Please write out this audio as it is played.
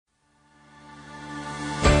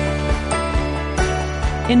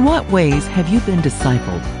In what ways have you been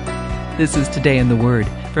discipled? This is Today in the Word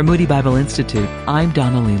from Moody Bible Institute. I'm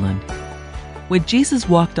Donna Leland. When Jesus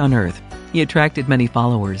walked on earth, he attracted many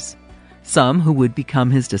followers, some who would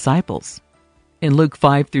become his disciples. In Luke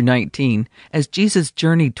 5-19, as Jesus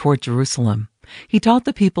journeyed toward Jerusalem, he taught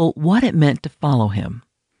the people what it meant to follow him.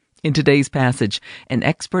 In today's passage, an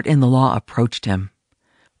expert in the law approached him.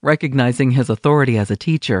 Recognizing his authority as a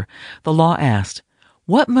teacher, the law asked,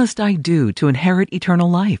 "What must I do to inherit eternal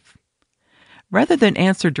life?" Rather than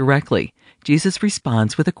answer directly, Jesus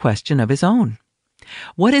responds with a question of his own.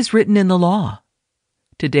 What is written in the law?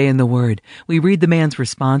 Today in the Word, we read the man's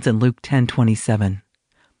response in Luke 10:27.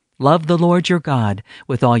 Love the Lord your God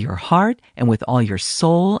with all your heart and with all your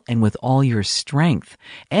soul and with all your strength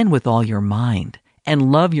and with all your mind,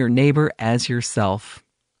 and love your neighbor as yourself.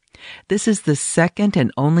 This is the second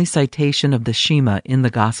and only citation of the Shema in the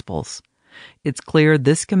Gospels. It's clear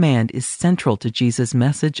this command is central to Jesus'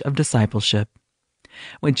 message of discipleship.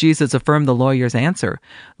 When Jesus affirmed the lawyer's answer,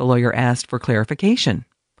 the lawyer asked for clarification.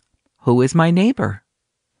 Who is my neighbor?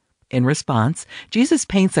 In response, Jesus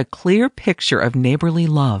paints a clear picture of neighborly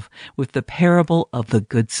love with the parable of the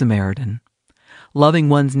Good Samaritan. Loving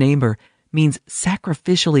one's neighbor means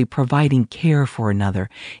sacrificially providing care for another,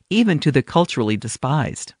 even to the culturally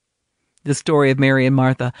despised. The story of Mary and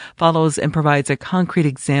Martha follows and provides a concrete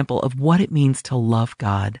example of what it means to love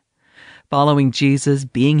God. Following Jesus,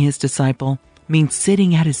 being his disciple, means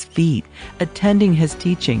sitting at his feet, attending his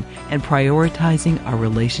teaching, and prioritizing our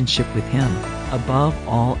relationship with him above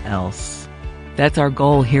all else. That's our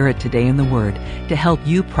goal here at Today in the Word, to help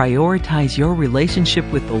you prioritize your relationship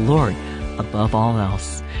with the Lord above all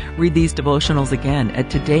else. Read these devotionals again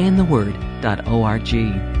at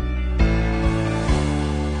todayintheword.org.